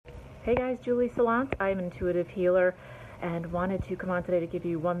Hey guys, Julie Salant. I'm an intuitive healer and wanted to come on today to give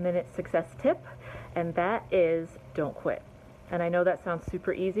you 1 minute success tip, and that is don't quit. And I know that sounds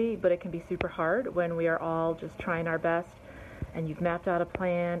super easy, but it can be super hard when we are all just trying our best and you've mapped out a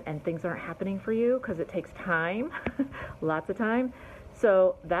plan and things aren't happening for you because it takes time, lots of time.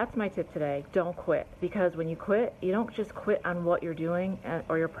 So that's my tip today. Don't quit, because when you quit, you don't just quit on what you're doing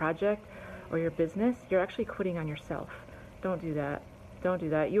or your project or your business. You're actually quitting on yourself. Don't do that. Don't do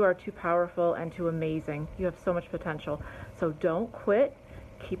that. You are too powerful and too amazing. You have so much potential. So don't quit.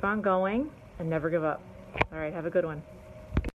 Keep on going and never give up. All right, have a good one.